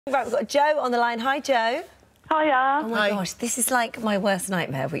Right, we've got Joe on the line. Hi, Joe. Hiya. Oh, my gosh, this is like my worst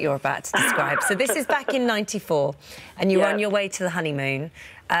nightmare, what you're about to describe. So this is back in '94, and you were on your way to the honeymoon.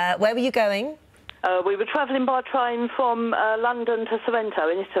 Where were you going? We were travelling by train from London to Sorrento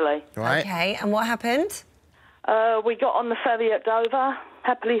in Italy. Right. OK, and what happened? We got on the ferry at Dover,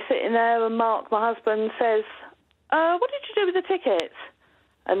 happily sitting there, and Mark, my husband, says, what did you do with the tickets?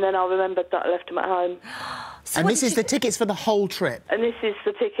 And then I remembered that I left them at home. So and this is the tickets for the whole trip? And this is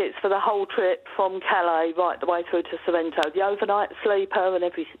the tickets for the whole trip from Calais right the way through to Sorrento. The overnight sleeper and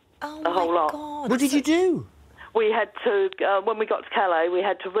everything, the whole lot. God. What did you do? We had to, when we got to Calais, we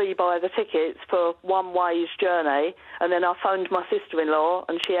had to rebuy the tickets for one-way's journey, and then I phoned my sister-in-law,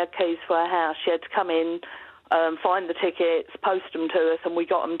 and she had keys for her house. She had to come in, find the tickets, post them to us, and we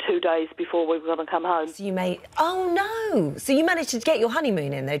got them 2 days before we were going to come home. So you made... Oh, no! So you managed to get your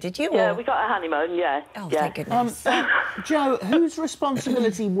honeymoon in, though, did you? Yeah, or... we got a honeymoon, yeah. Oh, yeah. thank goodness. Joe, whose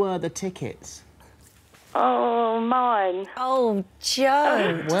responsibility were the tickets? Oh, mine. Oh,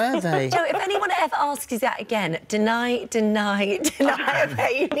 Joe. Were they? Joe, if anyone ever asks you that again, deny.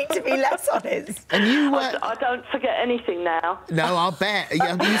 OK, you need to be less honest. And you were... I don't forget anything now. No, I'll bet.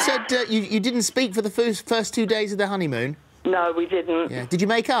 You said you didn't speak for the first 2 days of the honeymoon. No, we didn't. Yeah. Did you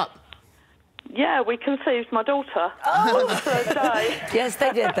make up? Yeah, we conceived my daughter on the third day. Yes,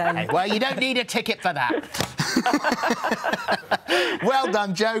 they did then. Well, you don't need a ticket for that. Well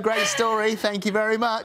done, Joe. Great story. Thank you very much.